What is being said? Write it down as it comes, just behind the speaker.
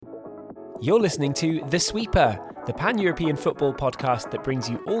You're listening to The Sweeper, the pan-European football podcast that brings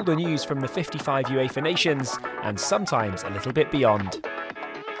you all the news from the 55 UEFA nations and sometimes a little bit beyond.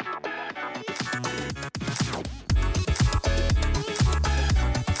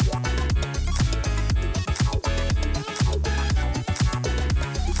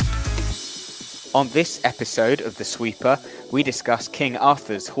 On this episode of The Sweeper, we discuss King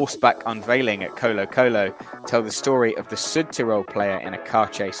Arthur's horseback unveiling at Colo Colo, tell the story of the Südtirol player in a car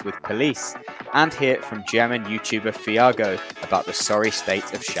chase with police, and hear from German YouTuber Fiago about the sorry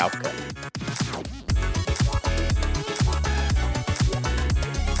state of Schalke.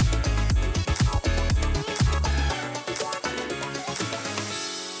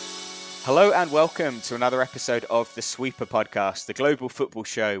 Hello and welcome to another episode of The Sweeper podcast, the global football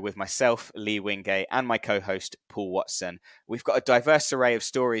show with myself, Lee Wingate, and my co-host, Paul Watson. We've got a diverse array of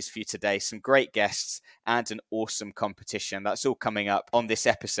stories for you today, some great guests and an awesome competition. That's all coming up on this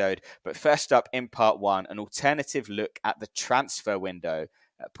episode. But first up in part one, an alternative look at the transfer window.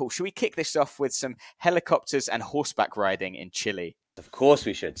 Paul, should we kick this off with some helicopters and horseback riding in Chile? Of course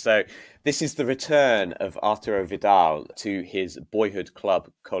we should. So this is the return of Arturo Vidal to his boyhood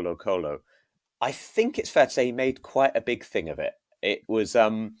club, Colo Colo. I think it's fair to say he made quite a big thing of it. It was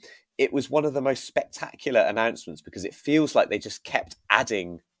one of the most spectacular announcements because it feels like they just kept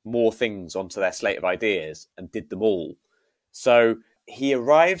adding more things onto their slate of ideas and did them all. So he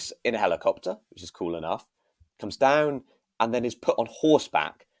arrives in a helicopter, which is cool enough, comes down and then is put on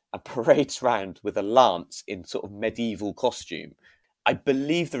horseback and parades around with a lance in sort of medieval costume. I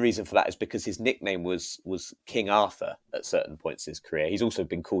believe the reason for that is because his nickname was King Arthur at certain points in his career. He's also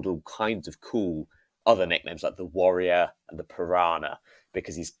been called all kinds of cool other nicknames like the Warrior and the Piranha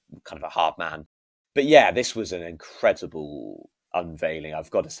because he's kind of a hard man. But yeah, this was an incredible unveiling.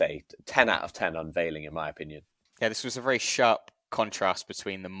 I've got to say, 10 out of 10 unveiling in my opinion. Yeah, this was a very sharp contrast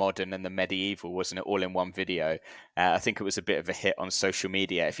between the modern and the medieval, wasn't it, all in one video? I think it was a bit of a hit on social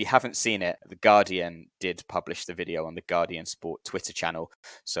media. If you haven't seen it, The Guardian did publish the video on the Guardian Sport Twitter channel,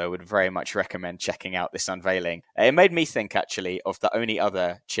 so I would very much recommend checking out this unveiling. It made me think actually of the only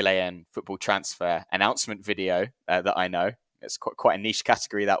other Chilean football transfer announcement video that I know. It's quite a niche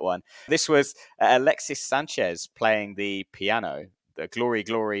category, that one. This was Alexis Sanchez playing the piano, the Glory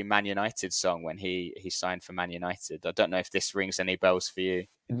Glory Man United song when he signed for Man United. I don't know if this rings any bells for you.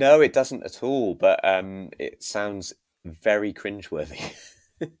 No, it doesn't at all, but it sounds very cringeworthy.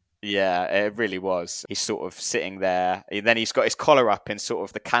 Yeah, it really was. He's sort of sitting there. Then he's got his collar up in sort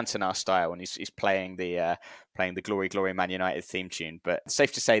of the Cantona style, and he's playing the Glory Glory Man United theme tune. But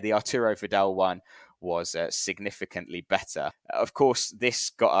safe to say, the Arturo Vidal one was significantly better. Of course, this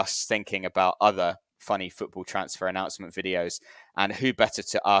got us thinking about other funny football transfer announcement videos, and who better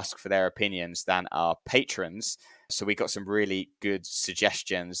to ask for their opinions than our patrons. So we got some really good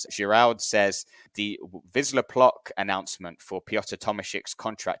suggestions. Gerald says the Wisla Plock announcement for Piotr Tomaszik's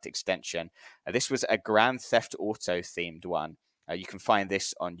contract extension. This was a Grand Theft Auto themed one. You can find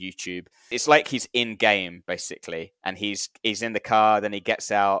this on YouTube. It's like he's in game basically, and he's in the car, then he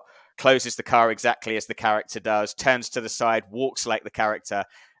gets out, closes the car exactly as the character does, turns to the side, walks like the character,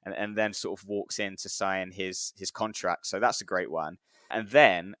 and then sort of walks in to sign his contract. So that's a great one. And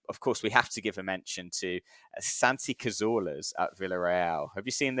then, of course, we have to give a mention to Santi Cazorla's at Villarreal. Have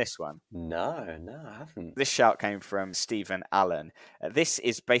you seen this one? No, I haven't. This shout came from Stephen Allen. This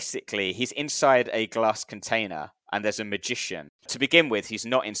is basically, he's inside a glass container and there's a magician. To begin with, he's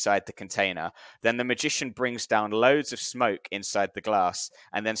not inside the container. Then the magician brings down loads of smoke inside the glass,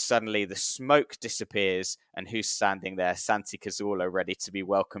 and then suddenly the smoke disappears, and who's standing there? Santi Cazorla, ready to be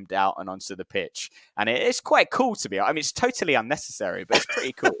welcomed out and onto the pitch. And it's quite cool to be. I mean, it's totally unnecessary, but it's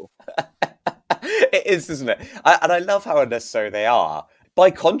pretty cool. It is, isn't it? And I love how unnecessary they are.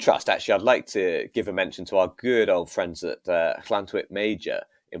 By contrast, actually, I'd like to give a mention to our good old friends at Llantwit Major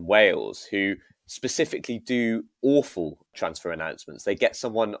in Wales, who specifically do awful transfer announcements. They get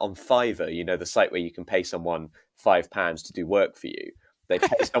someone on Fiverr, you know, the site where you can pay someone £5 to do work for you. They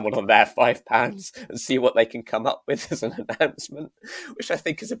pay someone on their £5 and see what they can come up with as an announcement, which I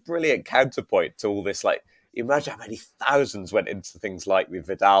think is a brilliant counterpoint to all this. Like, imagine how many thousands went into things like the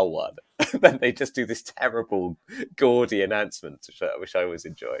Vidal one. Then they just do this terrible, gaudy announcement, which I always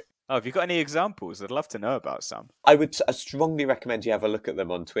enjoy. Oh, have you got any examples? I'd love to know about some. I strongly recommend you have a look at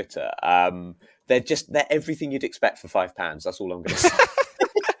them on Twitter. They're everything you'd expect for £5. That's all I'm going to say.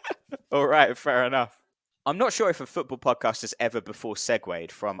 All right, fair enough. I'm not sure if a football podcast has ever before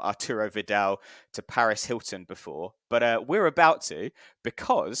segued from Arturo Vidal to Paris Hilton before, but we're about to,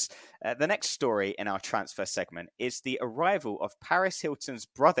 because the next story in our transfer segment is the arrival of Paris Hilton's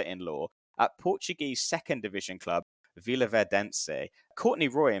brother-in-law at Portuguese second division club Villaverdense. Courtney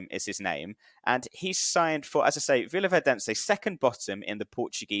Royam is his name, and he's signed for, as I say, Villaverdense, second bottom in the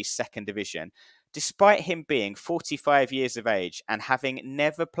Portuguese second division, despite him being 45 years of age and having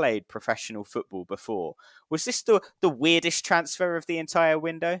never played professional football before. Was this the weirdest transfer of the entire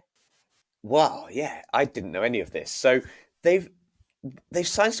window? Wow, yeah, I didn't know any of this. So they've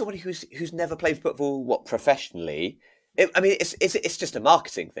signed somebody who's never played football, what, professionally? It's just a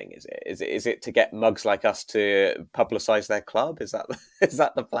marketing thing, is it? Is it to get mugs like us to publicise their club? Is that is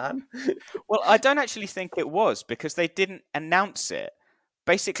that the plan? Well, I don't actually think it was, because they didn't announce it.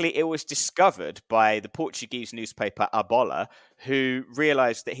 Basically, it was discovered by the Portuguese newspaper A Bola, who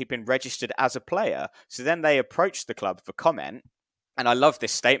realised that he'd been registered as a player. So then they approached the club for comment. And I love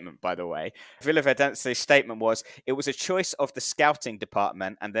this statement, by the way. Villaverdense's statement was, it was a choice of the scouting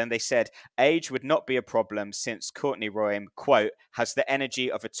department. And then they said, age would not be a problem since Courtney Royam, quote, has the energy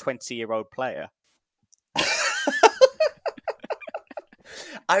of a 20-year-old player.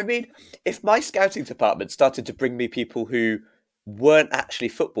 I mean, if my scouting department started to bring me people who weren't actually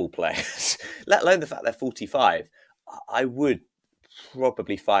football players, let alone the fact they're 45, I would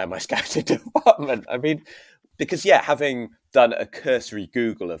probably fire my scouting department. I mean, because, yeah, having done a cursory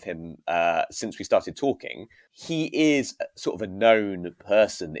Google of him since we started talking, he is sort of a known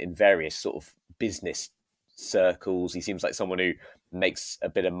person in various sort of business circles. He seems like someone who makes a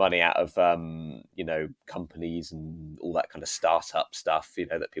bit of money out of, companies and all that kind of startup stuff,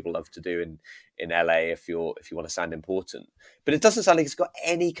 that people love to do in LA if you want to sound important. But it doesn't sound like he's got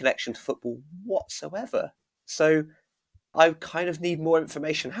any connection to football whatsoever. So I kind of need more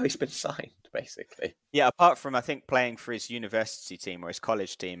information how he's been signed, basically. Yeah, apart from, I think, playing for his university team or his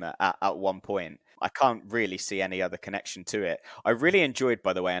college team at one point, I can't really see any other connection to it. I really enjoyed,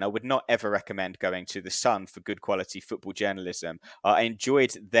 by the way, and I would not ever recommend going to The Sun for good quality football journalism. I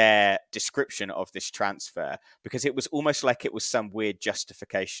enjoyed their description of this transfer because it was almost like it was some weird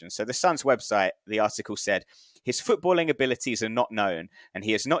justification. So The Sun's website, the article said, his footballing abilities are not known, and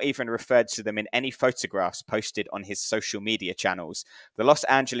he has not even referred to them in any photographs posted on his social media channels. The Los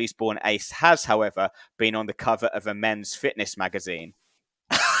Angeles-born ace has, however, been on the cover of a men's fitness magazine.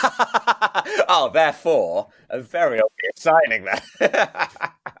 Oh, therefore, a very obvious signing there.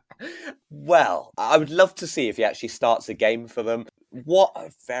 Well, I would love to see if he actually starts a game for them. What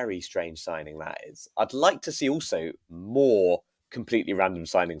a very strange signing that is. I'd like to see also more completely random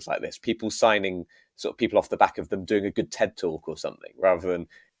signings like this. People signing sort of people off the back of them doing a good TED talk or something, rather than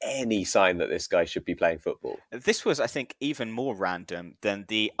any sign that this guy should be playing football. This was, I think, even more random than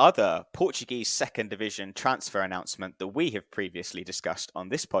the other Portuguese second division transfer announcement that we have previously discussed on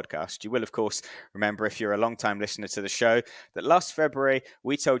this podcast. You will, of course, remember, if you're a long-time listener to the show, that last February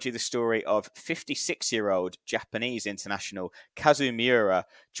we told you the story of 56-year-old Japanese international Kazu Miura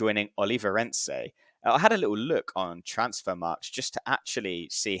joining Oliveirense. I had a little look on Transfermarkt just to actually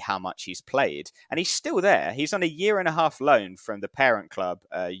see how much he's played. And he's still there. He's on a 1.5 year loan from the parent club,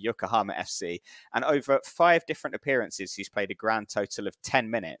 Yokohama FC. And over 5 different appearances, he's played a grand total of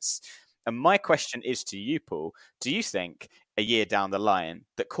 10 minutes. And my question is to you, Paul. Do you think a year down the line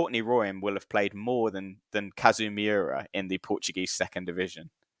that Courtney Royam will have played more than Kazu Miura in the Portuguese second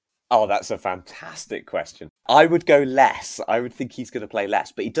division? Oh, that's a fantastic question. I would go less. I would think he's going to play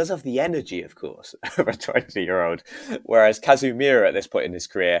less, but he does have the energy, of course, of a 20-year-old. Whereas Kazu Miura at this point in his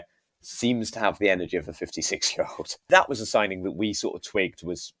career seems to have the energy of a 56-year-old. That was a signing that we sort of twigged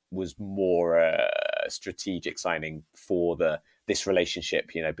was more a strategic signing for this relationship,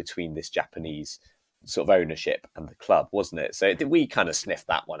 between this Japanese sort of ownership and the club, wasn't it? So we kind of sniffed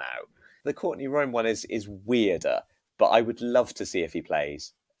that one out. The Courtney Royam one is weirder, but I would love to see if he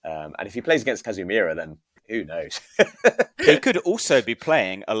plays. And if he plays against Kazu Miura, then who knows? He could also be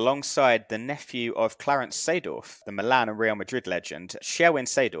playing alongside the nephew of Clarence Seedorf, the Milan and Real Madrid legend. Sherwin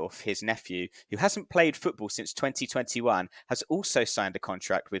Seedorf, his nephew, who hasn't played football since 2021, has also signed a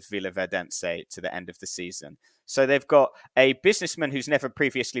contract with Villaverdense to the end of the season. So they've got a businessman who's never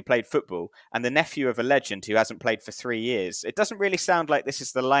previously played football and the nephew of a legend who hasn't played for 3 years. It doesn't really sound like this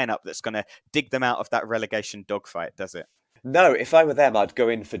is the lineup that's going to dig them out of that relegation dogfight, does it? No, if I were them, I'd go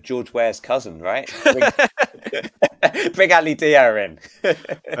in for George Ware's cousin, right? Bring Ali Dia in.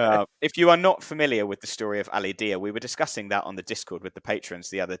 If you are not familiar with the story of Ali Dia, we were discussing that on the Discord with the patrons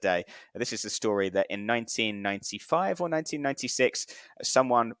the other day. This is the story that in 1995 or 1996,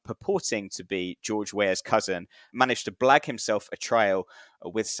 someone purporting to be George Ware's cousin managed to blag himself a trial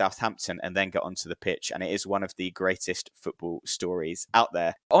with Southampton and then get onto the pitch. And it is one of the greatest football stories out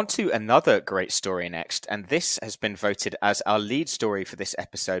there. On to another great story next. And this has been voted as our lead story for this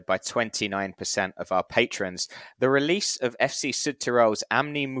episode by 29% of our patrons. The release of FC Südtirol's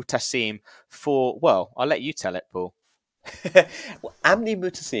Amni Mutassim for, well, I'll let you tell it, Paul. Well, Amni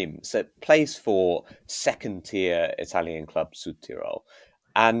Muttasim plays for second-tier Italian club Südtirol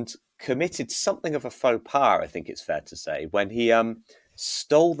and committed something of a faux pas, I think it's fair to say, when he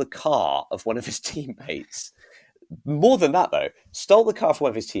stole the car of one of his teammates. More than that, though, stole the car from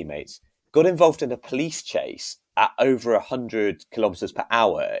one of his teammates, got involved in a police chase at over 100 kilometers per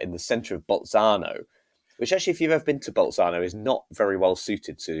hour in the center of Bolzano, which actually, if you've ever been to Bolzano, is not very well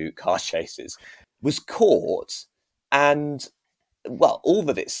suited to car chases, was caught. And, well, all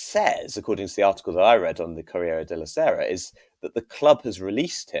that it says, according to the article that I read on the Corriere della Sera, is that the club has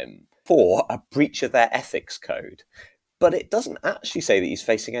released him for a breach of their ethics code. But it doesn't actually say that he's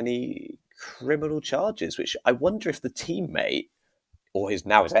facing any criminal charges, which I wonder if the teammate, or his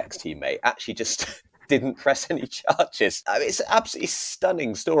ex-teammate, actually just didn't press any charges. I mean, it's an absolutely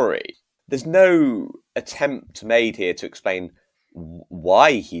stunning story. There's no attempt made here to explain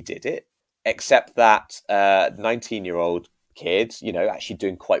why he did it, except that 19-year-old kid, actually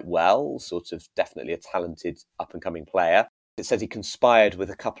doing quite well, sort of definitely a talented up-and-coming player. It says he conspired with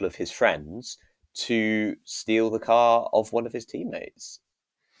a couple of his friends to steal the car of one of his teammates.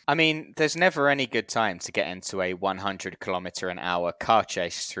 I mean, there's never any good time to get into a 100-kilometer-an-hour car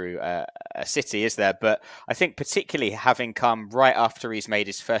chase through a city, is there? But I think particularly having come right after he's made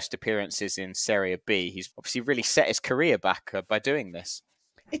his first appearances in Serie B, he's obviously really set his career back by doing this.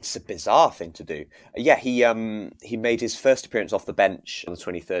 It's a bizarre thing to do. Yeah, he made his first appearance off the bench on the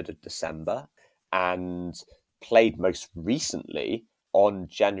 23rd of December and played most recently on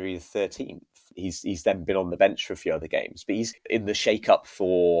January the 13th. He's then been on the bench for a few other games, but he's in the shake-up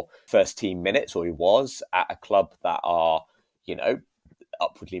for first team minutes, or he was, at a club that are,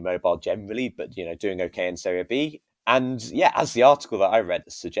 upwardly mobile generally, but, doing okay in Serie B. And yeah, as the article that I read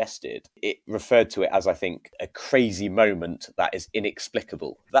suggested, it referred to it as, I think, a crazy moment that is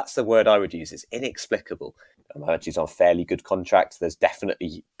inexplicable. That's the word I would use, is inexplicable. He's on a fairly good contract. There's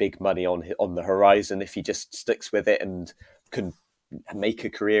definitely big money on the horizon if he just sticks with it and can make a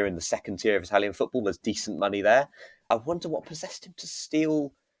career in the second tier of Italian football. There's decent money there. I wonder what possessed him to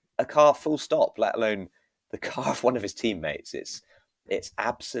steal a car full stop, let alone the car of one of his teammates. It's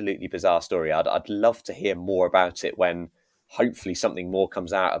absolutely bizarre story. I'd love to hear more about it when hopefully something more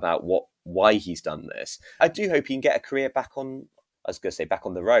comes out about why he's done this. I do hope he can get a career back on, I was going to say back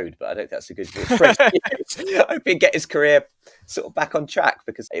on the road, but I don't think that's a good phrase to use. I hope he can get his career sort of back on track,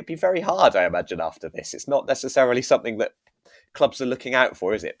 because it'd be very hard, I imagine, after this. It's not necessarily something that clubs are looking out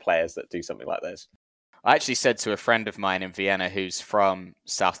for, is it? Players that do something like this. I actually said to a friend of mine in Vienna who's from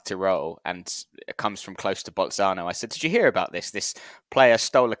South Tyrol and comes from close to Bolzano, I said, did you hear about this? This player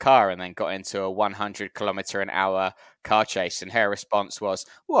stole a car and then got into a 100-kilometer-an-hour car chase. And her response was,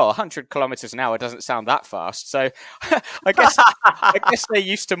 well, 100 kilometers an hour doesn't sound that fast. So I guess they're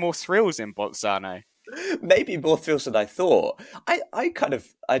used to more thrills in Bolzano. Maybe more thrills than I thought. I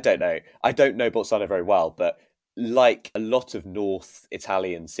don't know. I don't know Bolzano very well, but like a lot of North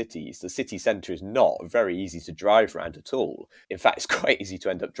Italian cities, the city centre is not very easy to drive around at all. In fact, it's quite easy to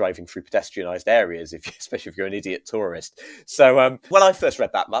end up driving through pedestrianised areas, especially if you're an idiot tourist. So when I first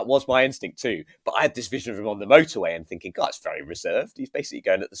read that was my instinct too. But I had this vision of him on the motorway and thinking, God, it's very reserved. He's basically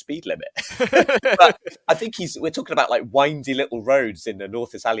going at the speed limit. But I think we're talking about like windy little roads in a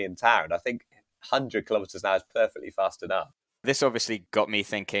North Italian town. I think 100 kilometres an hour is perfectly fast enough. This obviously got me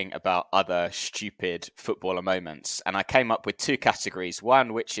thinking about other stupid footballer moments, and I came up with two categories,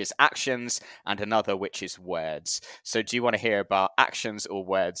 one which is actions and another which is words. So do you want to hear about actions or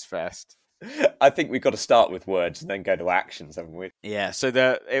words first? I think we've got to start with words and then go to actions, haven't we? Yeah, so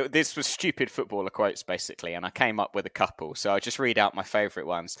this was stupid footballer quotes, basically, and I came up with a couple, so I'll just read out my favourite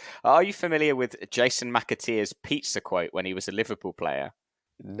ones. Are you familiar with Jason McAteer's pizza quote when he was a Liverpool player?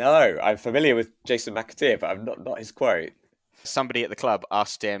 No, I'm familiar with Jason McAteer, but I'm not his quote. Somebody at the club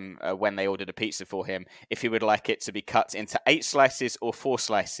asked him when they ordered a pizza for him if he would like it to be cut into 8 slices or 4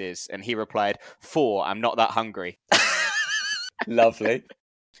 slices. And he replied, 4, I'm not that hungry. Lovely.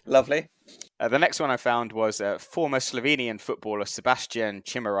 Lovely. The next one I found was former Slovenian footballer Sebastian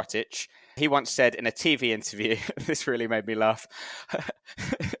Cimaratic. He once said in a TV interview, this really made me laugh,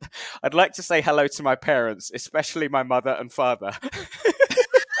 I'd like to say hello to my parents, especially my mother and father.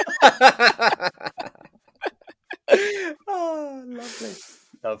 Oh,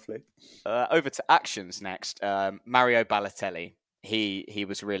 lovely. Over to actions next. Mario Balotelli. He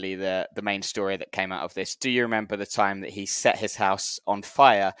was really the main story that came out of this. Do you remember the time that he set his house on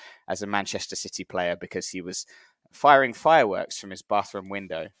fire as a Manchester City player because he was firing fireworks from his bathroom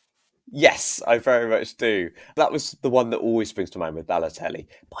window? Yes, I very much do. That was the one that always springs to mind with Balotelli.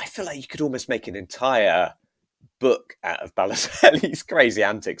 But I feel like you could almost make an entire book out of Balotelli's crazy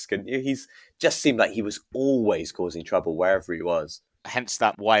antics, couldn't you? He's just seemed like he was always causing trouble wherever he was. Hence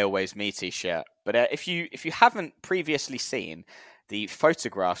that "Why Always Me" t-shirt. But if you haven't previously seen the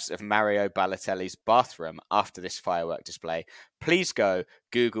photographs of Mario Balotelli's bathroom after this firework display, please go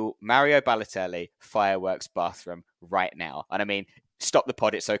Google Mario Balotelli fireworks bathroom right now. And I mean, stop the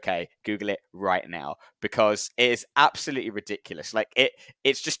pod, it's okay. Google it right now, because it is absolutely ridiculous. Like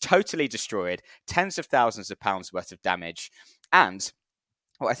it's just totally destroyed, tens of thousands of pounds worth of damage. And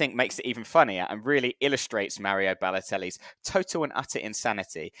what I think makes it even funnier and really illustrates Mario Balotelli's total and utter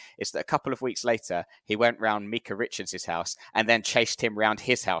insanity is that a couple of weeks later, he went round Mika Richards' house and then chased him round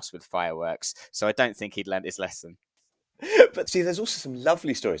his house with fireworks. So I don't think he'd learned his lesson. But see, there's also some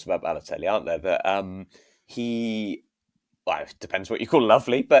lovely stories about Balotelli, aren't there? That he, well, it depends what you call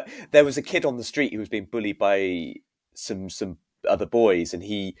lovely, but there was a kid on the street who was being bullied by some other boys, and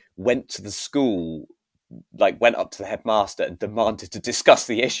he went to the school, like went up to the headmaster and demanded to discuss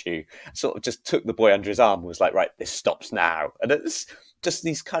the issue, sort of just took the boy under his arm and was like, right, this stops now. And it's just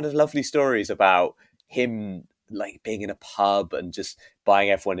these kind of lovely stories about him like being in a pub and just buying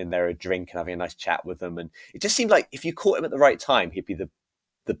everyone in there a drink and having a nice chat with them. And it just seemed like if you caught him at the right time, he'd be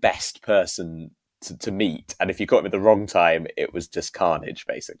the best person to meet. And if you caught him at the wrong time, it was just carnage,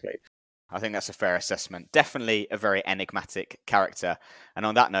 basically. I think that's a fair assessment. Definitely a very enigmatic character. And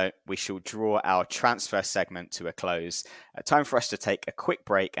on that note, we shall draw our transfer segment to a close. Time for us to take a quick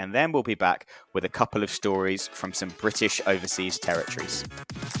break, and then we'll be back with a couple of stories from some British overseas territories.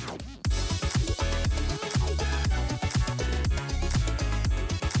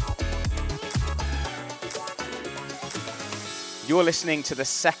 You're listening to the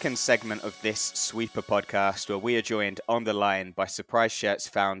second segment of this Sweeper podcast, where we are joined on the line by Surprise Shirts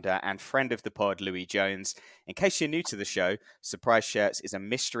founder and friend of the pod, Louis Jones. In case you're new to the show, Surprise Shirts is a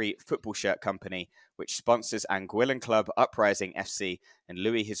mystery football shirt company which sponsors Anguillan club Uprising FC, and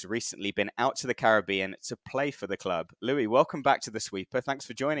Louis has recently been out to the Caribbean to play for the club. Louis, welcome back to the Sweeper. Thanks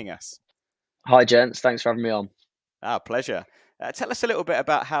for joining us. Hi, gents. Thanks for having me on. Pleasure. Tell us a little bit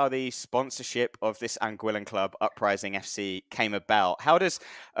about how the sponsorship of this Anguillan club, Uprising FC, came about. How does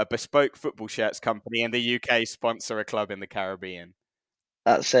a bespoke football shirts company in the UK sponsor a club in the Caribbean?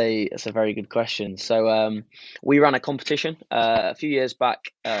 That's a very good question. So we ran a competition a few years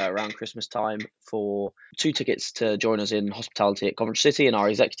back around Christmas time for 2 tickets to join us in hospitality at Coventry City in our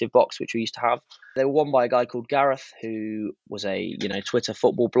executive box, which we used to have. They were won by a guy called Gareth, who was a Twitter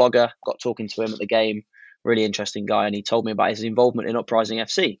football blogger. Got talking to him at the game. Really interesting guy, and he told me about his involvement in Uprising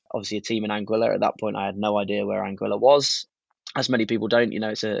FC. Obviously, a team in Anguilla. At that point, I had no idea where Anguilla was. As many people don't,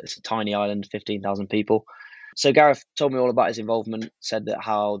 it's a tiny island, 15,000 people. So Gareth told me all about his involvement, said that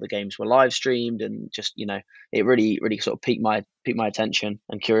how the games were live streamed, and just it really sort of piqued my attention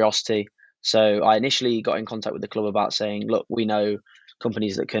and curiosity. So I initially got in contact with the club about saying, look, we know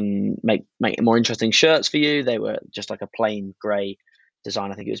companies that can make more interesting shirts for you. They were just like a plain grey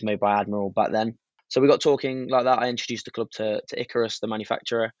design. I think it was made by Admiral back then. So we got talking like that. I introduced the club to Icarus, the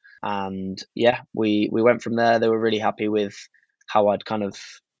manufacturer, and yeah, we went from there. They were really happy with how I'd kind of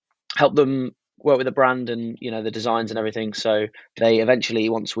helped them work with the brand and the designs and everything. So they eventually,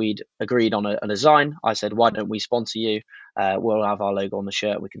 once we'd agreed on a design, I said, why don't we sponsor you? We'll have our logo on the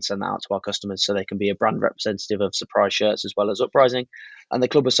shirt. We can send that out to our customers so they can be a brand representative of Surprise Shirts as well as Uprising. And the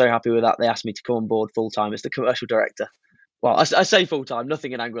club was so happy with that, they asked me to come on board full time as the commercial director. Well, I say full time.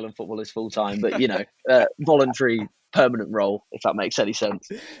 Nothing in Anguillan football is full time, but voluntary, permanent role, if that makes any sense.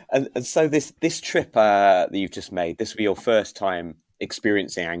 And so this trip that you've just made, this will be your first time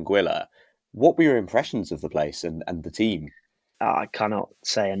experiencing Anguilla. What were your impressions of the place and the team? I cannot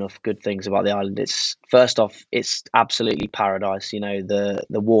say enough good things about the island. It's first off, it's absolutely paradise. The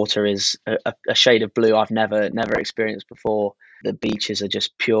water is a shade of blue I've never experienced before. The beaches are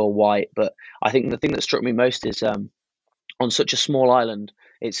just pure white. But I think the thing that struck me most is on such a small island,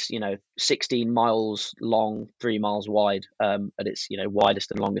 it's 16 miles long, 3 miles wide at its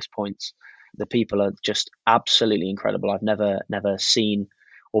widest and longest points. The people are just absolutely incredible. I've never seen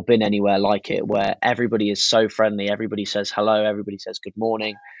or been anywhere like it, where everybody is so friendly. Everybody says hello. Everybody says good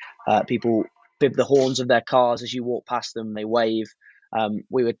morning. People bib the horns of their cars as you walk past them. They wave.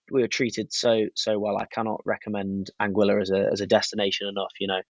 We were treated so well. I cannot recommend Anguilla as a destination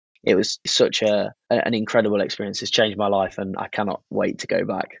enough. It was such an incredible experience. It's changed my life, and I cannot wait to go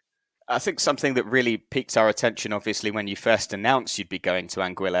back. I think something that really piqued our attention, obviously, when you first announced you'd be going to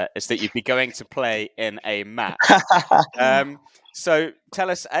Anguilla, is that you'd be going to play in a match. So tell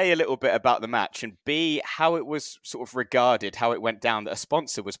us, A, little bit about the match, and B, how it was sort of regarded, how it went down that a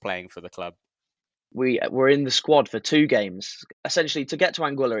sponsor was playing for the club. We were in the squad for 2 games. Essentially, to get to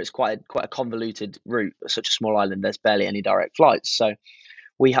Anguilla, it's quite a convoluted route. Such a small island, there's barely any direct flights. So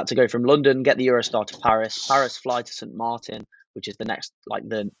we had to go from London, get the Eurostar to Paris, fly to St Martin, which is the next, like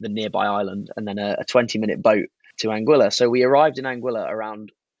the nearby island, and then a 20-minute boat to Anguilla. So we arrived in Anguilla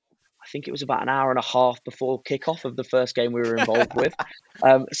around, I think it was about an hour and a half before kickoff of the first game we were involved with.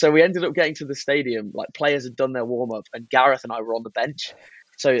 So we ended up getting to the stadium, like players had done their warm up, and Gareth and I were on the bench.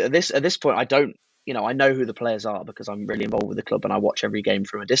 So at this point, I know who the players are because I'm really involved with the club and I watch every game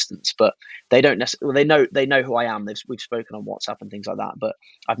from a distance. But they don't necessarily. They know who I am. We've spoken on WhatsApp and things like that. But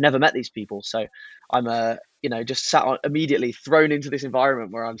I've never met these people, so I'm just immediately thrown into this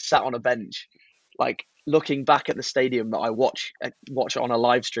environment where I'm sat on a bench, like looking back at the stadium that I watch on a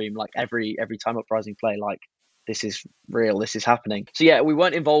live stream, like every time Uprising play, like this is real, this is happening. So yeah, we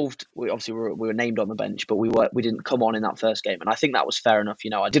weren't involved. We were named on the bench, but we didn't come on in that first game, and I think that was fair enough.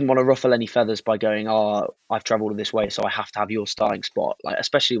 I didn't want to ruffle any feathers by going, I've travelled this way, so I have to have your starting spot. Like,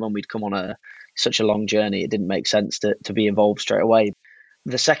 especially when we'd come on such a long journey, it didn't make sense to be involved straight away.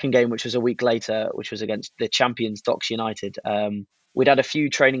 The second game, which was a week later, which was against the champions Docks United, we'd had a few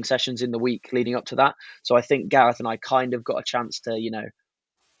training sessions in the week leading up to that. So I think Gareth and I kind of got a chance to,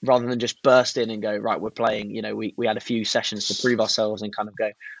 rather than just burst in and go, right, we're playing, we had a few sessions to prove ourselves and kind of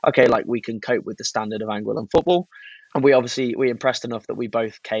go, okay, like we can cope with the standard of Anguillan football. And we impressed enough that we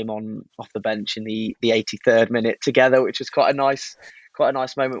both came on off the bench in the 83rd minute together, which was quite a nice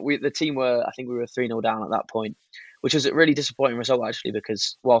moment. The team I think we were 3-0 down at that point, which was a really disappointing result actually,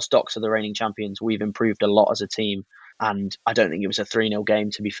 because whilst Docks are the reigning champions, we've improved a lot as a team. And I don't think it was a 3-0 game,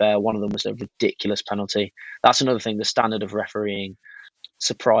 to be fair. One of them was a ridiculous penalty. That's another thing. The standard of refereeing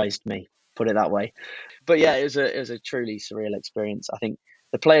surprised me, put it that way. But yeah, it was a truly surreal experience. I think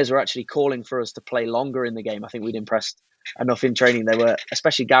the players were actually calling for us to play longer in the game. I think we'd impressed enough in training. They were,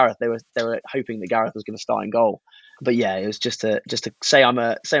 especially Gareth, they were hoping that Gareth was going to start in goal. But yeah, it was just to say I'm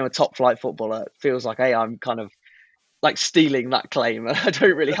a top flight footballer. It feels like, hey, I'm kind of like stealing that claim. I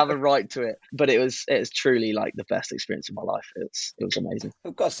don't really have a right to it, but it was truly like the best experience of my life. It was amazing.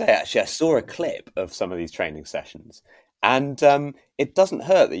 I've got to say, actually, I saw a clip of some of these training sessions, and it doesn't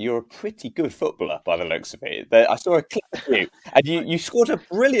hurt that you're a pretty good footballer by the looks of it. I saw a clip of you, and you scored a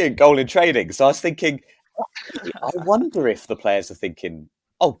brilliant goal in training. So I was thinking, I wonder if the players are thinking,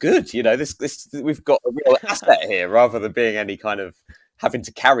 oh, good, this we've got a real asset here, rather than being any kind of having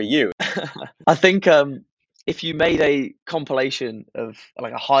to carry you. I think if you made a compilation of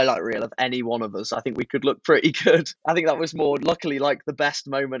like a highlight reel of any one of us, I think we could look pretty good. I think that was more, luckily, like the best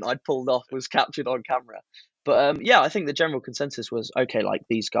moment I'd pulled off was captured on camera. But yeah, I think the general consensus was, okay, like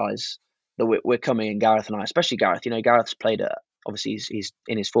these guys that we're coming in, Gareth and I, especially Gareth. Gareth's played obviously he's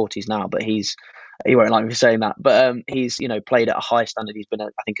in his 40s now, but he won't like me saying that. But he's played at a high standard. He's been I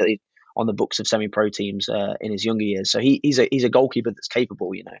think on the books of semi-pro teams in his younger years. So he's a goalkeeper that's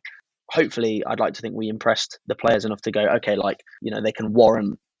capable. Hopefully, I'd like to think we impressed the players enough to go, okay, like they can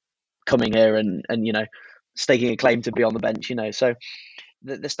warrant coming here and staking a claim to be on the bench. So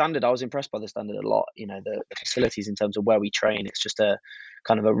the standard, I was impressed by the standard a lot. The facilities in terms of where we train, it's just a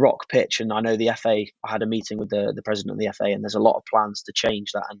kind of a rock pitch. And I know the FA, I had a meeting with the president of the FA, and there's a lot of plans to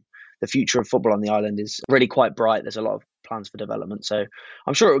change that. And the future of football on the island is really quite bright. There's a lot of plans for development. So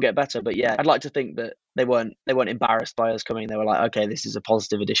I'm sure it will get better. But yeah, I'd like to think that they weren't embarrassed by us coming. They were like, okay, this is a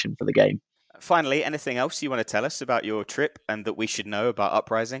positive addition for the game. Finally, anything else you want to tell us about your trip and that we should know about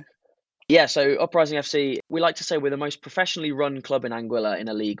Uprising? Yeah, so Uprising FC, we like to say we're the most professionally run club in Anguilla in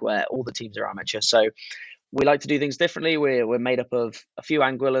a league where all the teams are amateur. So we like to do things differently. We're made up of a few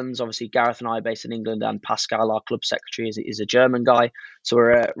Anguillans. Obviously, Gareth and I are based in England, and Pascal, our club secretary, is a German guy. So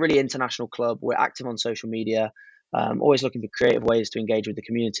we're a really international club. We're active on social media, always looking for creative ways to engage with the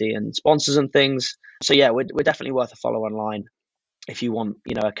community and sponsors and things. So yeah, we're definitely worth a follow online. If you want,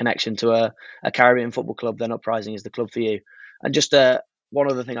 a connection to a Caribbean football club, then Uprising is the club for you. And just one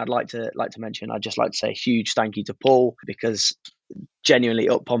other thing I'd like to mention, I'd just like to say a huge thank you to Paul, because genuinely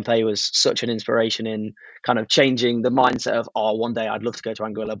Up Pompeii was such an inspiration in kind of changing the mindset of, one day I'd love to go to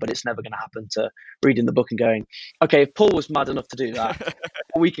Anguilla, but it's never going to happen, to reading the book and going, okay, if Paul was mad enough to do that,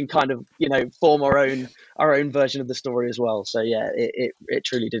 we can kind of, form our own version of the story as well. So yeah, it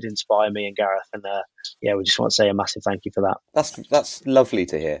truly did inspire me and Gareth, and yeah, we just want to say a massive thank you for that. That's lovely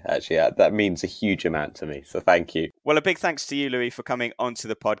to hear, actually. That means a huge amount to me, so thank you. Well, a big thanks to you, Louis, for coming onto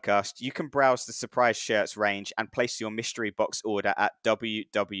the podcast. You can browse the surprise shirts range and place your mystery box order order at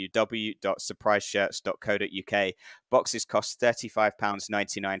www.surpriseshirts.co.uk. Boxes cost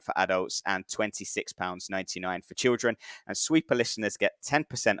 £35.99 for adults and £26.99 for children. And Sweeper listeners get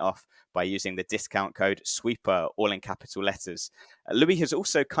 10% off by using the discount code SWEEPER, all in capital letters. Louis has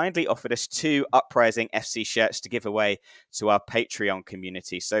also kindly offered us 2 Uprising FC shirts to give away to our Patreon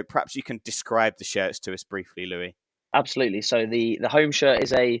community. So perhaps you can describe the shirts to us briefly, Louis. Absolutely. So the home shirt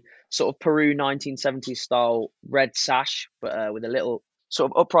is a sort of Peru 1970s style red sash, but with a little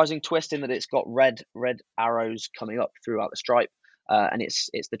sort of uprising twist in that it's got red arrows coming up throughout the stripe. And it's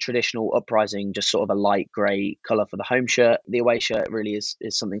the traditional uprising, just sort of a light grey colour for the home shirt. The away shirt really is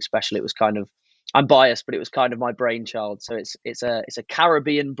something special. It was kind of, I'm biased, but it was kind of my brainchild. So it's a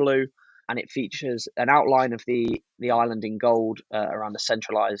Caribbean blue, and it features an outline of the island in gold around a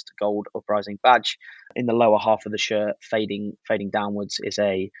centralized gold uprising badge. In the lower half of the shirt, fading downwards, is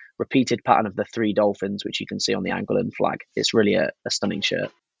a repeated pattern of the 3 dolphins, which you can see on the Anguillan flag. It's really a stunning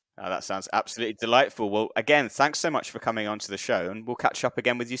shirt. Oh, that sounds absolutely delightful. Well, again, thanks so much for coming on to the show, and we'll catch up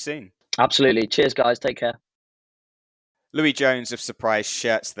again with you soon. Absolutely. Cheers, guys. Take care. Louis Jones of Surprise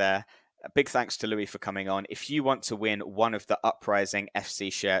Shirts there. A big thanks to Louis for coming on. If you want to win one of the Uprising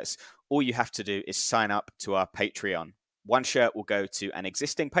FC shirts, all you have to do is sign up to our Patreon. One shirt will go to an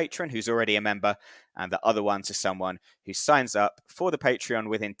existing patron who's already a member, and the other one to someone who signs up for the Patreon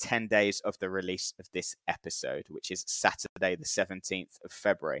within 10 days of the release of this episode, which is Saturday, the 17th of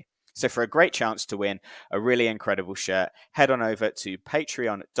February. So for a great chance to win a really incredible shirt, head on over to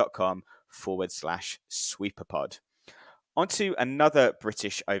patreon.com/sweeperpod. On to another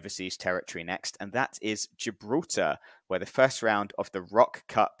British overseas territory next, and that is Gibraltar, where the first round of the Rock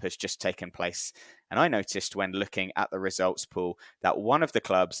Cup has just taken place. And I noticed when looking at the results pool that one of the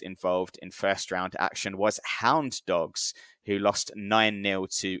clubs involved in first round action was Hound Dogs, who lost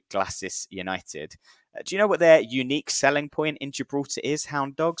 9-0 to Glacis United. Do you know what their unique selling point in Gibraltar is,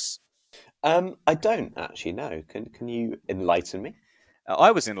 Hound Dogs? I don't actually know. Can you enlighten me?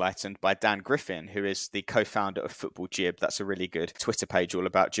 I was enlightened by Dan Griffin, who is the co-founder of Football Gib. That's a really good Twitter page all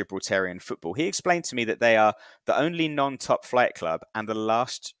about Gibraltarian football. He explained to me that they are the only non-top flight club and the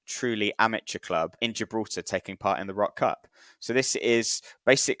last truly amateur club in Gibraltar taking part in the Rock Cup. So this is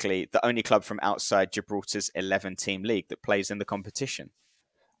basically the only club from outside Gibraltar's 11-team league that plays in the competition.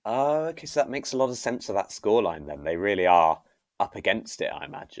 Oh, okay, so that makes a lot of sense of that scoreline then. They really are up against it, I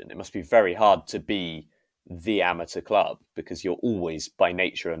imagine. It must be very hard to be the amateur club because you're always by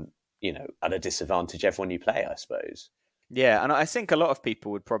nature and at a disadvantage everyone you play, I suppose. Yeah, and I think a lot of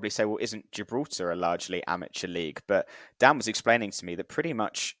people would probably say, well, isn't Gibraltar a largely amateur league? But Dan was explaining to me that pretty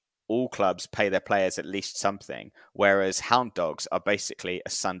much all clubs pay their players at least something, whereas Hound Dogs are basically a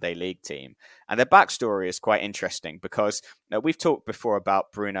Sunday league team. And their backstory is quite interesting because we've talked before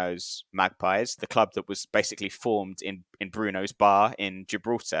about Bruno's Magpies, the club that was basically formed in Bruno's bar in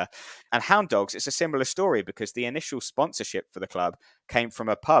Gibraltar. And Hound Dogs, it's a similar story because the initial sponsorship for the club came from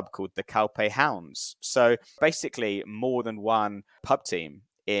a pub called the Calpe Hounds. So basically more than one pub team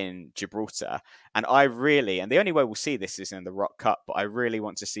in Gibraltar. And the only way we'll see this is in the Rock Cup, but I really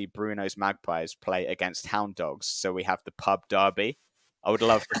want to see Bruno's Magpies play against Hound Dogs. So we have the pub derby. I would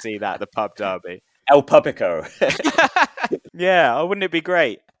love to see that, the pub derby. El Pubico. Yeah, wouldn't it be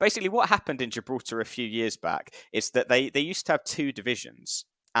great? Basically, what happened in Gibraltar a few years back is that they used to have 2 divisions,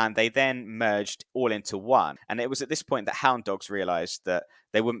 and they then merged all into one. And it was at this point that Hound Dogs realised that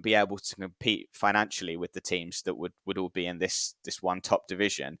they wouldn't be able to compete financially with the teams that would all be in this one top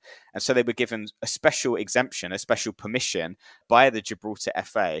division. And so they were given a special exemption, a special permission by the Gibraltar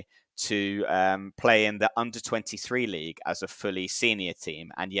FA to play in the under-23 league as a fully senior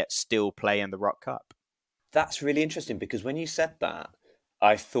team and yet still play in the Rock Cup. That's really interesting because when you said that,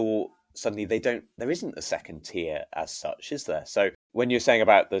 I thought suddenly there isn't a second tier as such, is there? So when you're saying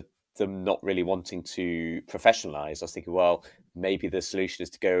about them not really wanting to professionalize, I was thinking, well, maybe the solution is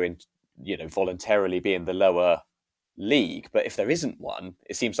to go in, voluntarily be in the lower league. But if there isn't one,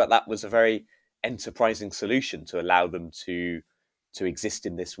 it seems like that was a very enterprising solution to allow them to exist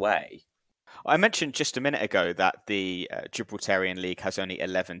in this way. I mentioned just a minute ago that the Gibraltarian League has only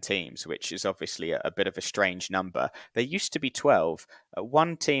 11 teams, which is obviously a bit of a strange number. There used to be 12.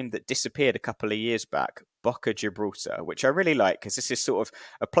 One team that disappeared a couple of years back, Boca Gibraltar, which I really like because this is sort of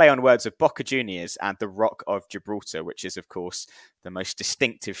a play on words of Boca Juniors and the Rock of Gibraltar, which is, of course, the most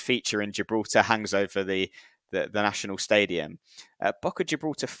distinctive feature in Gibraltar, hangs over the national stadium. Boca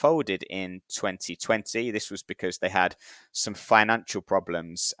Gibraltar folded in 2020. This was because they had some financial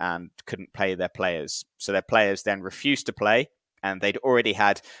problems and couldn't pay their players. So their players then refused to play, and they'd already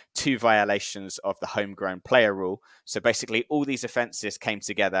had 2 violations of the homegrown player rule. So basically all these offences came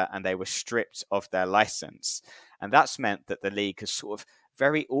together and they were stripped of their licence. And that's meant that the league has sort of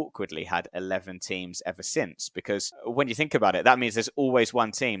very awkwardly had 11 teams ever since, because when you think about it, that means there's always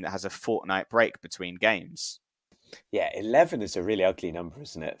one team that has a fortnight break between games. Yeah, 11 is a really ugly number,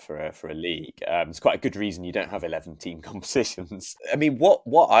 isn't it, for a league? It's quite a good reason you don't have 11 team competitions. I mean,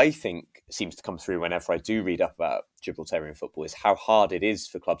 what I think seems to come through whenever I do read up about Gibraltarian football is how hard it is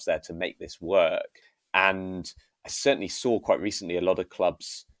for clubs there to make this work. And I certainly saw quite recently a lot of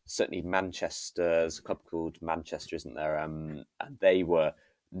clubs, certainly Manchester, there's a club called Manchester, isn't there? And they were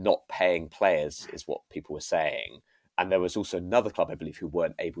not paying players, is what people were saying. And there was also another club, I believe, who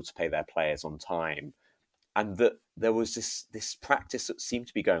weren't able to pay their players on time. And that there was this practice that seemed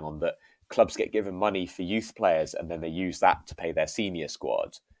to be going on, that clubs get given money for youth players and then they use that to pay their senior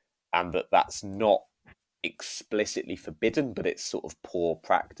squad, and that's not explicitly forbidden, but it's sort of poor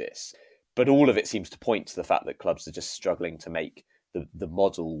practice. But all of it seems to point to the fact that clubs are just struggling to make the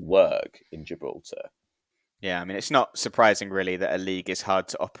model work in Gibraltar. Yeah, I mean, it's not surprising really that a league is hard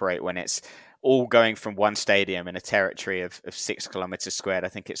to operate when it's all going from one stadium in a territory of 6 kilometres squared. I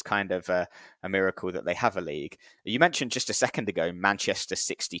think it's kind of a miracle that they have a league. You mentioned just a second ago Manchester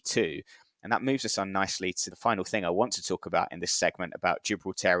 62, and that moves us on nicely to the final thing I want to talk about in this segment about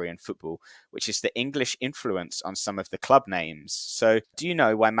Gibraltarian football, which is the English influence on some of the club names. So do you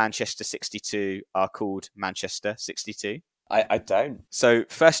know why Manchester 62 are called Manchester 62? I don't. So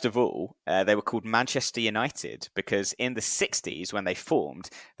first of all, they were called Manchester United because in the 60s, when they formed,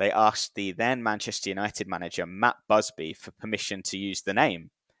 they asked the then Manchester United manager, Matt Busby, for permission to use the name.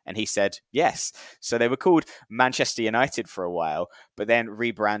 And he said yes. So they were called Manchester United for a while, but then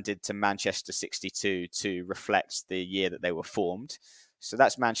rebranded to Manchester 62 to reflect the year that they were formed. So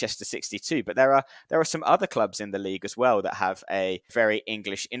that's Manchester 62. But there are some other clubs in the league as well that have a very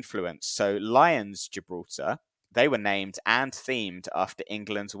English influence. So Lions Gibraltar, they were named and themed after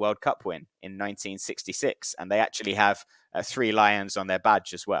England's World Cup win in 1966. And they actually have 3 lions on their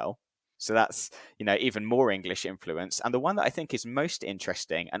badge as well. So that's, even more English influence. And the one that I think is most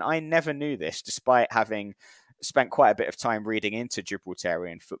interesting, and I never knew this despite having spent quite a bit of time reading into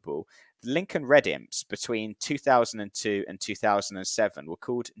Gibraltarian football, the Lincoln Red Imps between 2002 and 2007 were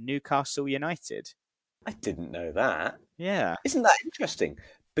called Newcastle United. I didn't know that. Yeah. Isn't that interesting?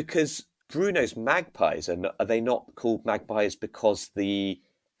 Because Bruno's Magpies, are they not called Magpies because the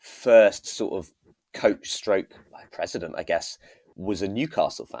first sort of coach stroke president, I guess, was a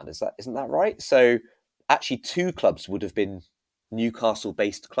Newcastle fan? Isn't that right? So actually 2 clubs would have been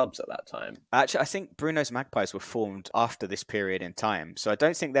Newcastle-based clubs at that time. Actually, I think Bruno's Magpies were formed after this period in time, so I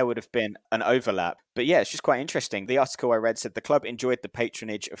don't think there would have been an overlap. But yeah, it's just quite interesting. The article I read said the club enjoyed the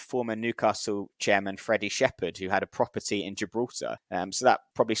patronage of former Newcastle chairman Freddie Shepherd, who had a property in Gibraltar. So that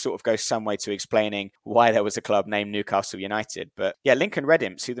probably sort of goes some way to explaining why there was a club named Newcastle United. But yeah, Lincoln Red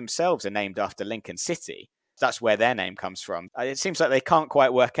Imps, who themselves are named after Lincoln City, that's where their name comes from. It seems like they can't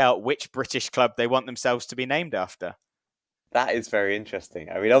quite work out which British club they want themselves to be named after. That is very interesting.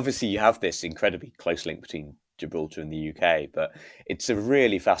 I mean, obviously you have this incredibly close link between Gibraltar and the UK, but it's a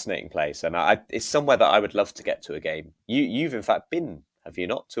really fascinating place. And it's somewhere that I would love to get to a game. You've in fact been, have you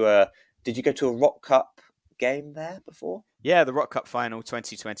not, did you go to a Rock Cup game there before? Yeah, the Rock Cup final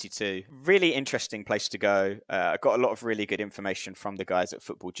 2022. Really interesting place to go. I got a lot of really good information from the guys at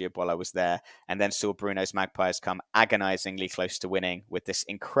Football Gib while I was there, and then saw Bruno's Magpies come agonisingly close to winning with this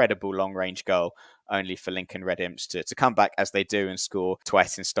incredible long-range goal, only for Lincoln Red Imps to come back as they do and score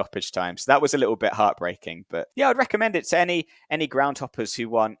twice in stoppage time. So that was a little bit heartbreaking. But yeah, I'd recommend it to any groundhoppers who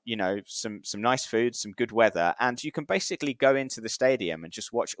want, some nice food, some good weather. And you can basically go into the stadium and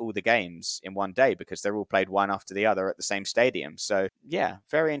just watch all the games in one day because they're all played one after the other at the same stadium. So yeah,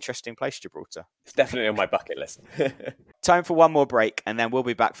 very interesting place, Gibraltar. It's definitely on my bucket list. Time for one more break, and then we'll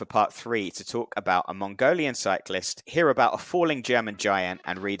be back for part 3 to talk about a Mongolian cyclist, hear about a falling German giant,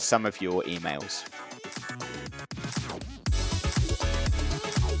 and read some of your emails.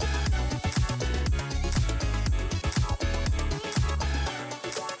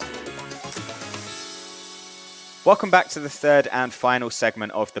 Welcome back to the third and final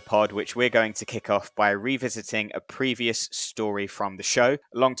segment of the pod, which we're going to kick off by revisiting a previous story from the show.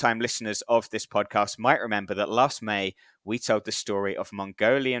 Long-time listeners of this podcast might remember that last May, we told the story of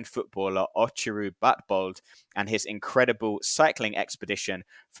Mongolian footballer Ochiru Batbold and his incredible cycling expedition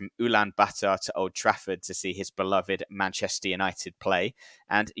from Ulaanbaatar to Old Trafford to see his beloved Manchester United play.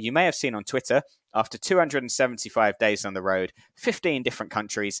 And you may have seen on Twitter, after 275 days on the road, 15 different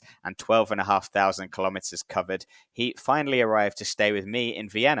countries, and 12,500 kilometers covered, he finally arrived to stay with me in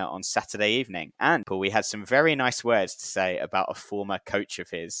Vienna on Saturday evening. And Paul, we had some very nice words to say about a former coach of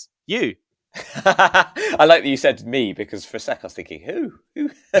his. You. I like that you said me, because for a sec I was thinking, who?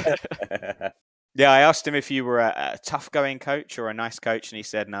 Yeah, I asked him if you were a tough-going coach or a nice coach, and he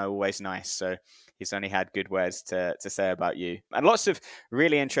said, no, always nice. So he's only had good words to say about you. And lots of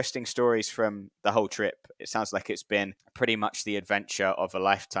really interesting stories from the whole trip. It sounds like it's been pretty much the adventure of a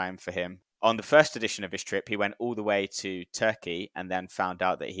lifetime for him. On the first edition of his trip, he went all the way to Turkey and then found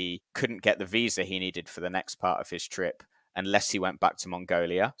out that he couldn't get the visa he needed for the next part of his trip unless he went back to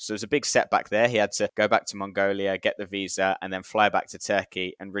Mongolia. So there's a big setback there. He had to go back to Mongolia, get the visa, and then fly back to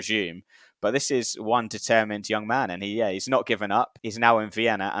Turkey and resume. But this is one determined young man, and he's not given up. He's now in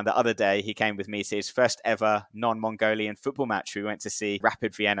Vienna, and the other day he came with me to his first ever non-Mongolian football match. We went to see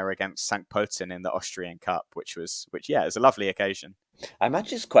Rapid Vienna against St. Pölten in the Austrian Cup, which was a lovely occasion. I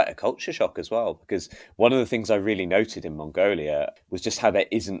imagine it's quite a culture shock as well, because one of the things I really noted in Mongolia was just how there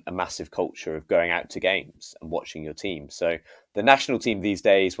isn't a massive culture of going out to games and watching your team. So the national team these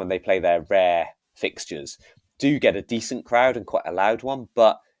days, when they play their rare fixtures, do get a decent crowd and quite a loud one,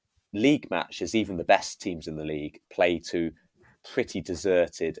 but league matches, even the best teams in the league, play to pretty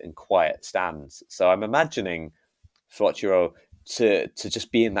deserted and quiet stands. So I'm imagining Fuachiro to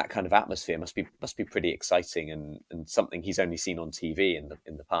just be in that kind of atmosphere must be pretty exciting and something he's only seen on TV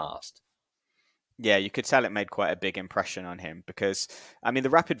in the past. Yeah, you could tell it made quite a big impression on him because, I mean, the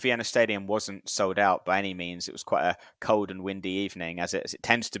Rapid Vienna Stadium wasn't sold out by any means. It was quite a cold and windy evening, as it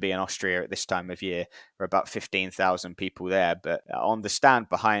tends to be in Austria at this time of year. There were about 15,000 people there. But on the stand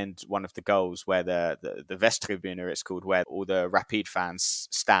behind one of the goals, where the Westtribüne, it's called, where all the Rapid fans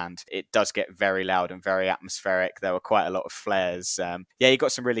stand, it does get very loud and very atmospheric. There were quite a lot of flares. He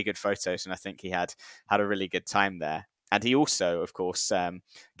got some really good photos, and I think he had a really good time there. And he also, of course,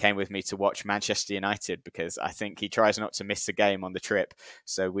 came with me to watch Manchester United because I think he tries not to miss a game on the trip.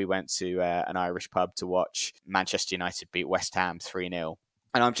 So we went to an Irish pub to watch Manchester United beat West Ham 3-0.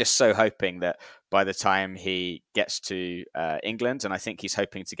 And I'm just so hoping that by the time he gets to England, and I think he's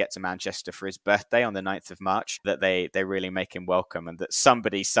hoping to get to Manchester for his birthday on the 9th of March, that they really make him welcome and that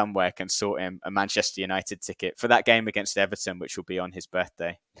somebody somewhere can sort him a Manchester United ticket for that game against Everton, which will be on his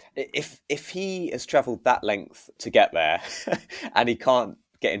birthday. If he has travelled that length to get there and he can't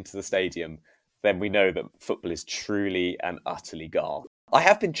get into the stadium, then we know that football is truly and utterly gone. I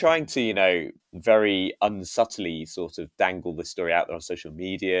have been trying to, very unsubtly sort of dangle this story out there on social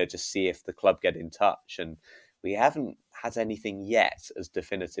media, just see if the club get in touch. And we haven't had anything yet as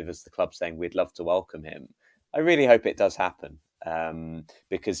definitive as the club saying we'd love to welcome him. I really hope it does happen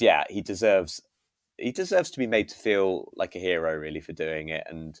because, he deserves to be made to feel like a hero, really, for doing it.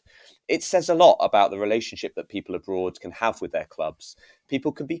 And it says a lot about the relationship that people abroad can have with their clubs.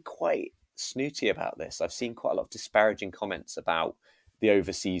 People can be quite snooty about this. I've seen quite a lot of disparaging comments about the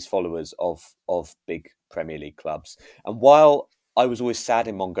overseas followers of big Premier League clubs. And while I was always sad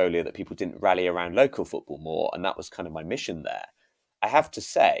in Mongolia that people didn't rally around local football more, and that was kind of my mission there, I have to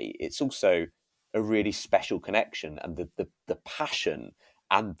say it's also a really special connection, and the passion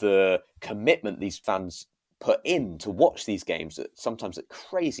and the commitment these fans put in to watch these games sometimes at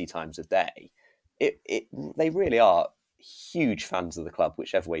crazy times of day. They really are huge fans of the club,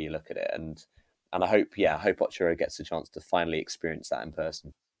 whichever way you look at it. And I hope Ochiro gets a chance to finally experience that in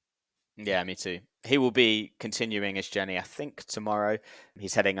person. Yeah, me too. He will be continuing his journey, I think, tomorrow.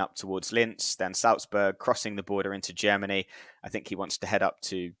 He's heading up towards Linz, then Salzburg, crossing the border into Germany. I think he wants to head up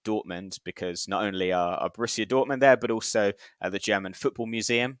to Dortmund because not only are Borussia Dortmund there, but also the German Football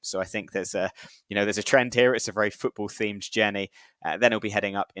Museum. So I think there's a trend here. It's a very football-themed journey. Then he'll be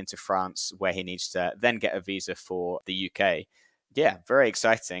heading up into France, where he needs to then get a visa for the UK. Yeah, very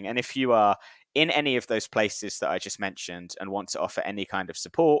exciting. And if you are in any of those places that I just mentioned and want to offer any kind of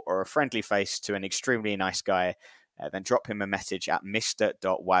support or a friendly face to an extremely nice guy, then drop him a message at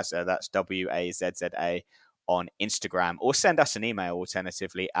mr.wazza, that's WAZZA, on Instagram, or send us an email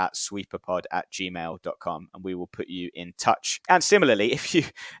alternatively at sweeperpod@gmail.com and we will put you in touch. And similarly, if you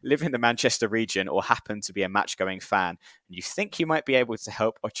live in the Manchester region or happen to be a match-going fan and you think you might be able to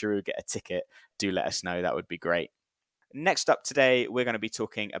help Ochiro get a ticket, do let us know. That would be great. Next up today, we're going to be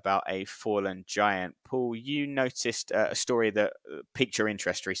talking about a fallen giant. Paul, you noticed a story that piqued your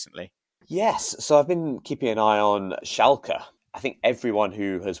interest recently. Yes, so I've been keeping an eye on Schalke. I think everyone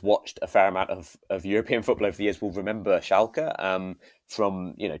who has watched a fair amount of European football over the years will remember Schalke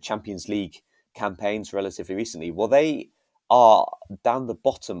from Champions League campaigns relatively recently. Well, they are down the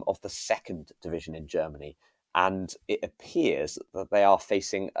bottom of the second division in Germany. And it appears that they are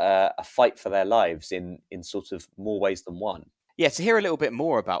facing a fight for their lives in sort of more ways than one. Yeah, to hear a little bit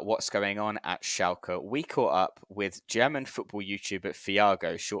more about what's going on at Schalke, we caught up with German football YouTuber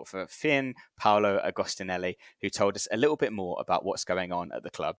Fiago, short for Finn Paolo Agostinelli, who told us a little bit more about what's going on at the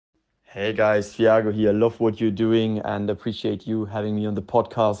club. Hey guys, Fiago here. Love what you're doing and appreciate you having me on the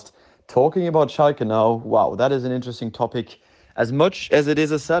podcast. Talking about Schalke now, wow, that is an interesting topic. As much as it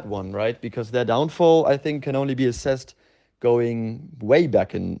is a sad one, right? Because their downfall, I think, can only be assessed going way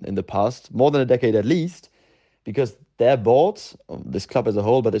back in the past, more than a decade at least, because their board, this club as a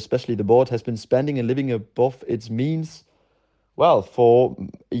whole, but especially the board, has been spending and living above its means, well, for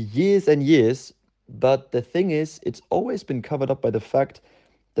years and years. But the thing is, it's always been covered up by the fact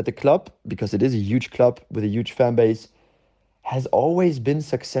that the club, because it is a huge club with a huge fan base, has always been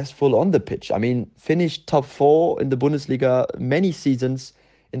successful on the pitch. I mean, finished top four in the Bundesliga many seasons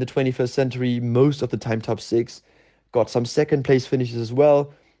in the 21st century, most of the time top six, got some second place finishes as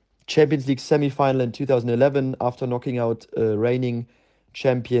well. Champions League semi-final in 2011 after knocking out reigning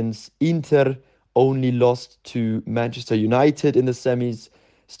champions Inter, only lost to Manchester United in the semis,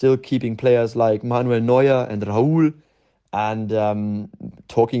 still keeping players like Manuel Neuer and Raúl. And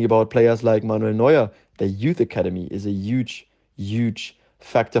talking about players like Manuel Neuer, the youth academy is a huge, huge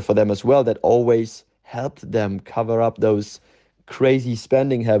factor for them as well, that always helped them cover up those crazy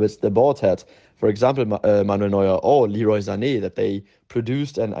spending habits the board had. For example, Manuel Neuer or Leroy Sané, that they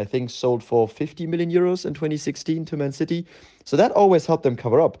produced and I think sold for 50 million euros in 2016 to Man City. So that always helped them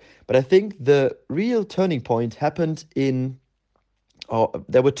cover up. But I think the real turning point happened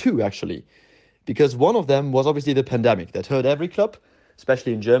there were two actually, because one of them was obviously the pandemic that hurt every club,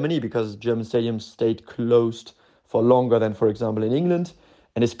 especially in Germany, because German stadiums stayed closed for longer than, for example, in England,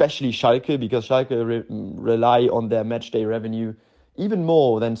 and especially Schalke, because Schalke rely on their match day revenue even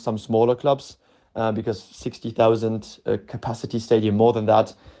more than some smaller clubs, because 60,000 capacity stadium, more than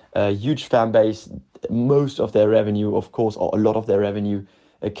that, huge fan base, most of their revenue, of course, or a lot of their revenue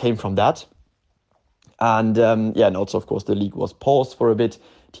came from that. And and also, of course, the league was paused for a bit.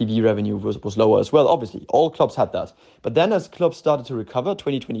 TV revenue was lower as well. Obviously, all clubs had that. But then as clubs started to recover,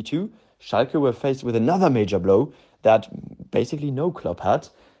 2022, Schalke were faced with another major blow that basically no club had.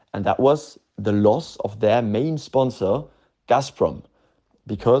 And that was the loss of their main sponsor, Gazprom,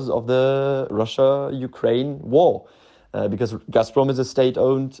 because of the Russia-Ukraine war. Because Gazprom is a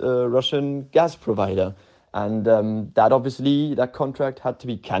state-owned Russian gas provider. And that contract had to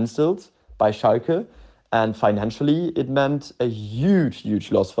be cancelled by Schalke. And financially, it meant a huge,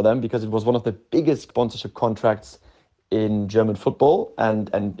 huge loss for them, because it was one of the biggest sponsorship contracts in German football.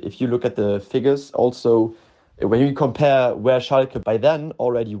 And if you look at the figures, also, when you compare where Schalke by then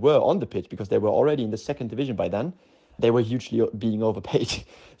already were on the pitch, because they were already in the second division by then, they were hugely being overpaid.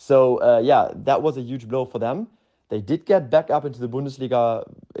 So, that was a huge blow for them. They did get back up into the Bundesliga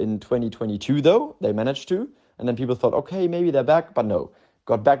in 2022, though. They managed to. And then people thought, okay, maybe they're back, but no.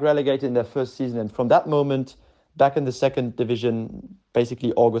 Got back relegated in their first season, and from that moment, back in the second division,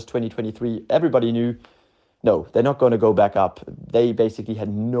 basically August 2023, everybody knew, no, they're not going to go back up. They basically had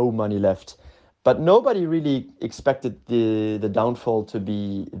no money left. But nobody really expected the downfall to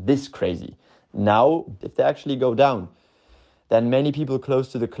be this crazy. Now, if they actually go down, then many people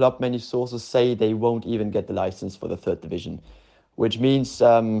close to the club, many sources say they won't even get the license for the third division, which means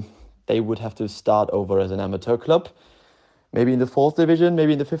they would have to start over as an amateur club. Maybe in the fourth division,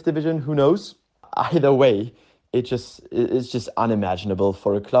 maybe in the fifth division, who knows? Either way, it's just unimaginable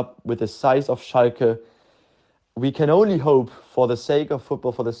for a club with the size of Schalke. We can only hope, for the sake of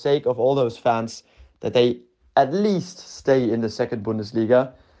football, for the sake of all those fans, that they at least stay in the second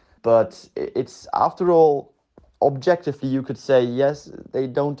Bundesliga. But it's, after all, objectively, you could say, yes, they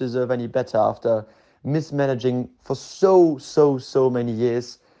don't deserve any better after mismanaging for so many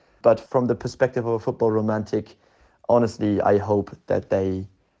years. But from the perspective of a football romantic, honestly, I hope that they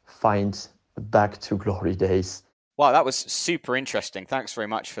find back to glory days. Wow, that was super interesting. Thanks very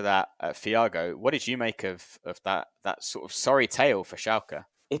much for that, Fiago. What did you make of that sort of sorry tale for Schalke?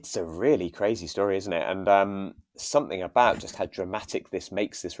 It's a really crazy story, isn't it? And something about just how dramatic this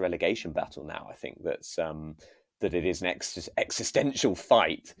makes this relegation battle now. I think that it is an existential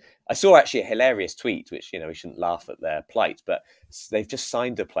fight. I saw actually a hilarious tweet, which, we shouldn't laugh at their plight, but they've just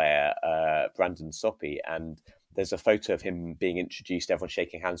signed a player, Brandon Soppy, and there's a photo of him being introduced, everyone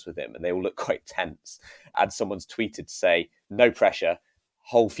shaking hands with him, and they all look quite tense. And someone's tweeted to say, no pressure,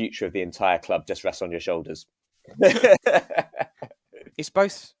 whole future of the entire club just rests on your shoulders. It's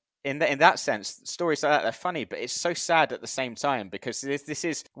both, in that sense, stories like that, they're funny, but it's so sad at the same time, because this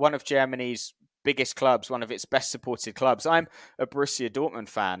is one of Germany's biggest clubs, one of its best supported clubs. I'm a Borussia Dortmund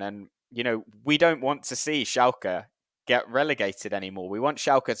fan, and, we don't want to see Schalke get relegated anymore. We want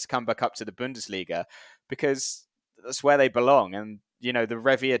Schalke to come back up to the Bundesliga, because that's where they belong. And, the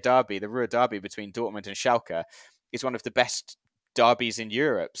Revier Derby, the Ruhr Derby between Dortmund and Schalke is one of the best derbies in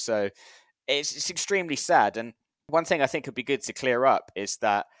Europe. So it's extremely sad. And one thing I think would be good to clear up is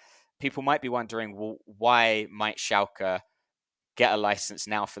that people might be wondering, well, why might Schalke get a license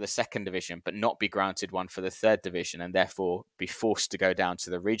now for the second division, but not be granted one for the third division and therefore be forced to go down to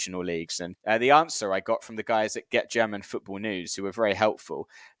the regional leagues? And the answer I got from the guys at Get German Football News, who were very helpful,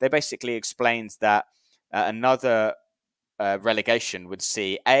 they basically explained that another relegation would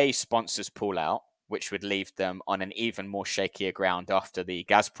see sponsors pull out, which would leave them on an even more shakier ground after the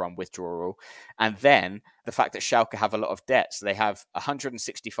Gazprom withdrawal. And then the fact that Schalke have a lot of debt. So they have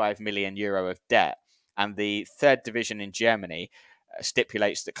 165 million euro of debt. And the third division in Germany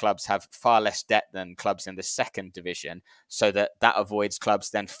stipulates that clubs have far less debt than clubs in the second division, so that avoids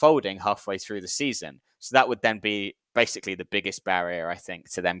clubs then folding halfway through the season. So that would then be basically the biggest barrier, I think,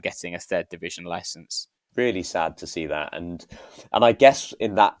 to them getting a third division license. Really sad to see that, and I guess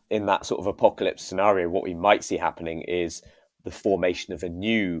in that sort of apocalypse scenario, what we might see happening is the formation of a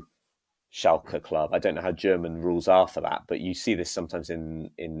new Schalke club. I don't know how German rules are for that, but you see this sometimes in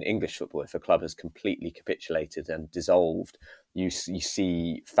English football. If a club has completely capitulated and dissolved, you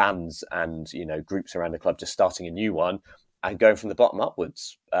see fans and groups around the club just starting a new one and going from the bottom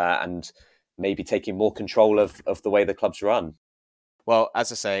upwards, and maybe taking more control of the way the clubs run. Well,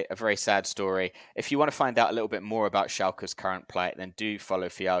 as I say, a very sad story. If you want to find out a little bit more about Schalke's current plight, then do follow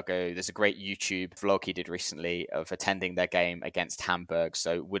Fiago. There's a great YouTube vlog he did recently of attending their game against Hamburg.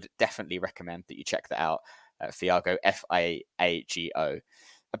 So would definitely recommend that you check that out. Fiago, Fiago.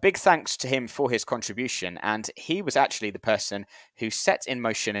 A big thanks to him for his contribution. And he was actually the person who set in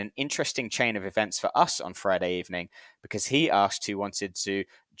motion an interesting chain of events for us on Friday evening, because he asked who wanted to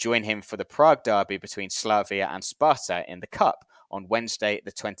join him for the Prague derby between Slavia and Sparta in the Cup on Wednesday,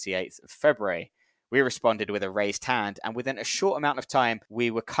 the 28th of February. We responded with a raised hand, and within a short amount of time, we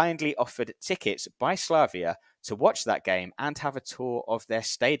were kindly offered tickets by Slavia to watch that game and have a tour of their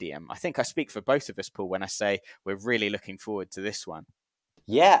stadium. I think I speak for both of us, Paul, when I say we're really looking forward to this one.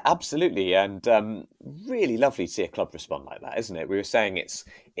 Yeah, absolutely, and really lovely to see a club respond like that, isn't it? We were saying it's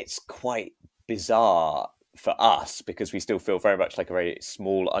quite bizarre for us because we still feel very much like a very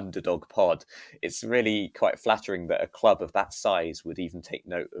small underdog pod. It's really quite flattering that a club of that size would even take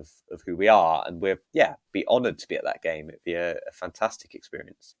note of who we are, and we're be honoured to be at that game. It'd be a fantastic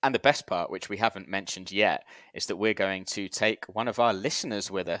experience. And the best part, which we haven't mentioned yet, is that we're going to take one of our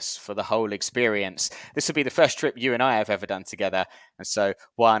listeners with us for the whole experience. This will be the first trip you and I have ever done together, and so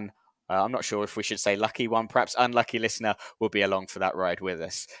I'm not sure if we should say lucky one, perhaps unlucky listener will be along for that ride with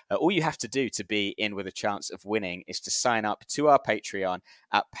us. All you have to do to be in with a chance of winning is to sign up to our Patreon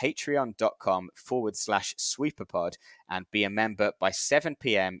at patreon.com/sweeperpod and be a member by 7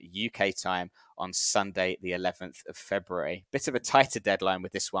 p.m. UK time on Sunday, the 11th of February. Bit of a tighter deadline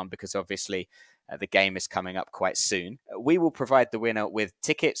with this one because obviously the game is coming up quite soon. We will provide the winner with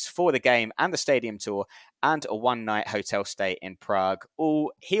tickets for the game and the stadium tour and a one-night hotel stay in Prague.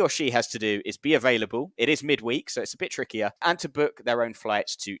 All he or she has to do is be available. It is midweek, so it's a bit trickier, and to book their own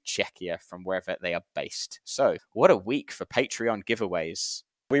flights to Czechia from wherever they are based. So, what a week for Patreon giveaways.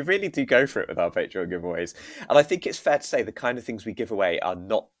 We really do go for it with our Patreon giveaways. And I think it's fair to say the kind of things we give away are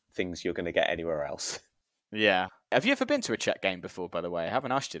not things you're going to get anywhere else. Yeah. Have you ever been to a Czech game before, by the way? I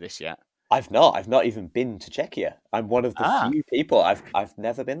haven't asked you this yet. I've not even been to Czechia. I'm one of the few people. I've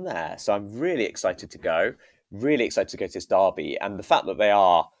never been there. So I'm really excited to go. Really excited to go to this derby. And the fact that they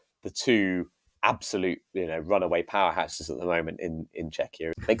are the two absolute, runaway powerhouses at the moment in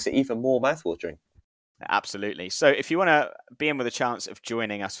Czechia makes it even more mouthwatering. Absolutely. So if you want to be in with a chance of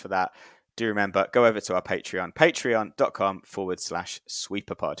joining us for that, do remember, go over to our Patreon,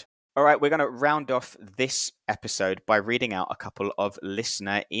 patreon.com/sweeperpod. All right, we're going to round off this episode by reading out a couple of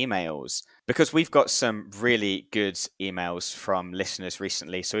listener emails because we've got some really good emails from listeners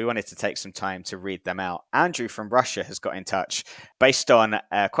recently. So we wanted to take some time to read them out. Andrew from Russia has got in touch based on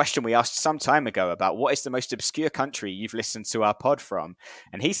a question we asked some time ago about what is the most obscure country you've listened to our pod from.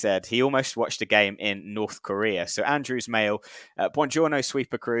 And he said he almost watched a game in North Korea. So Andrew's mail, Buongiorno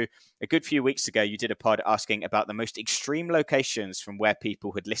Sweeper Crew. A good few weeks ago, you did a pod asking about the most extreme locations from where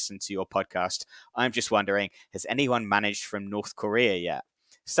people had listened to your podcast. I'm just wondering, has anyone managed from North Korea yet?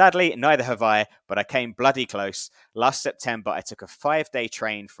 Sadly, neither have I, but I came bloody close. Last September, I took a 5-day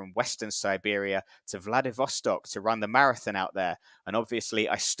train from Western Siberia to Vladivostok to run the marathon out there. And obviously,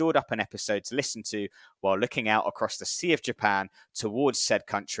 I stored up an episode to listen to while looking out across the Sea of Japan towards said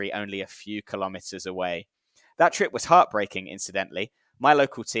country only a few kilometers away. That trip was heartbreaking, incidentally. My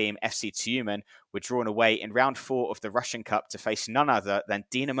local team, FC Tyumen, were drawn away in round 4 of the Russian Cup to face none other than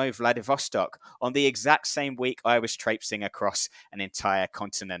Dynamo Vladivostok on the exact same week I was traipsing across an entire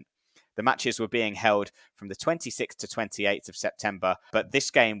continent. The matches were being held from the 26th to 28th of September, but this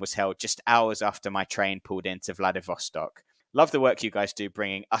game was held just hours after my train pulled into Vladivostok. Love the work you guys do,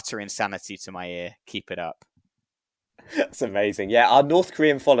 bringing utter insanity to my ear. Keep it up. That's amazing. Yeah, our North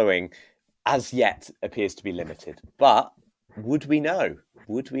Korean following as yet appears to be limited. But would we know?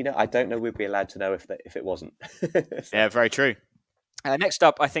 Would we know? I don't know we'd be allowed to know if it wasn't. Yeah, very true. Next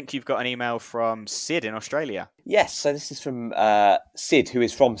up, I think you've got an email from Sid in Australia. Yes, so this is from Sid, who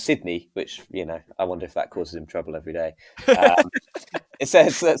is from Sydney, which, I wonder if that causes him trouble every day. It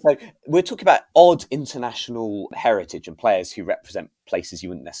says, so we're talking about odd international heritage and players who represent places you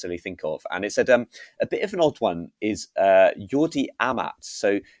wouldn't necessarily think of. And it said a bit of an odd one is Jordi Amat,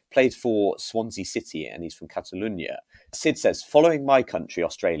 so played for Swansea City and he's from Catalonia. Sid says, following my country,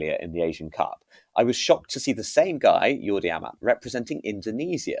 Australia, in the Asian Cup, I was shocked to see the same guy, Jordi Amat, representing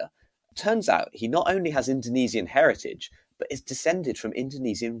Indonesia. Turns out he not only has Indonesian heritage, but is descended from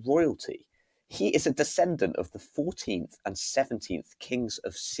Indonesian royalty. He is a descendant of the 14th and 17th kings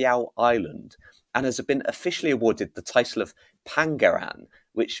of Siau Island and has been officially awarded the title of Pangeran,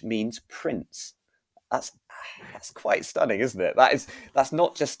 which means prince. That's quite stunning, isn't it? That's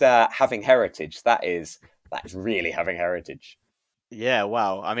not just having heritage. That is really having heritage. Yeah,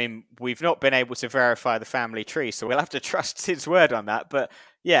 wow. I mean, we've not been able to verify the family tree, so we'll have to trust Sid's word on that. But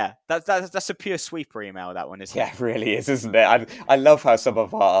yeah, that's a pure sweeper email, that one, isn't it? Yeah, it really is, isn't it? I love how some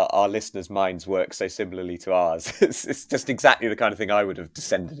of our listeners' minds work so similarly to ours. It's just exactly the kind of thing I would have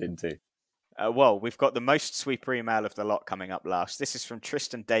descended into. Well, we've got the most sweeper email of the lot coming up last. This is from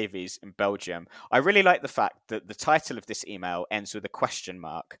Tristan Davies in Belgium. I really like the fact that the title of this email ends with a question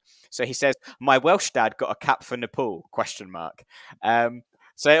mark. So he says, "My Welsh dad got a cap for Nepal?" ?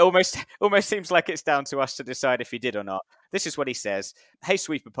 So it almost seems like it's down to us to decide if he did or not. This is what he says. "Hey,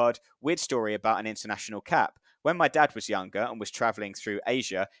 Sweeper Pod, weird story about an international cap. When my dad was younger and was travelling through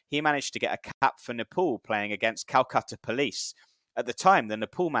Asia, he managed to get a cap for Nepal playing against Calcutta Police. At the time, the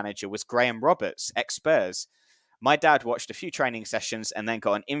Nepal manager was Graham Roberts, ex-Spurs. My dad watched a few training sessions and then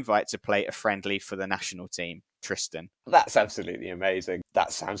got an invite to play a friendly for the national team." Tristan. That's absolutely amazing.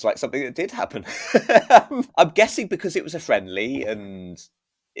 That sounds like something that did happen. I'm guessing because it was a friendly and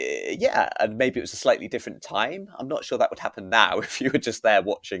and maybe it was a slightly different time. I'm not sure that would happen now if you were just there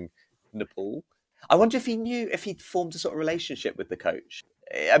watching Nepal. I wonder if he'd formed a sort of relationship with the coach.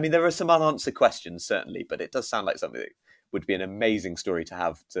 I mean, there are some unanswered questions, certainly, but it does sound like something that would be an amazing story to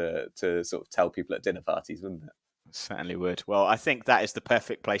have to sort of tell people at dinner parties, wouldn't it? Certainly would. Well, I think that is the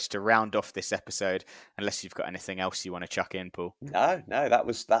perfect place to round off this episode, unless you've got anything else you want to chuck in, Paul. No, that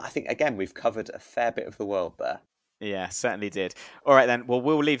was that. I think, again, we've covered a fair bit of the world there. Yeah, certainly did. All right, then. Well,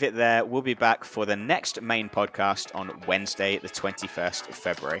 we'll leave it there. We'll be back for the next main podcast on Wednesday, the 21st of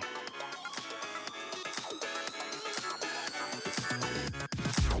February.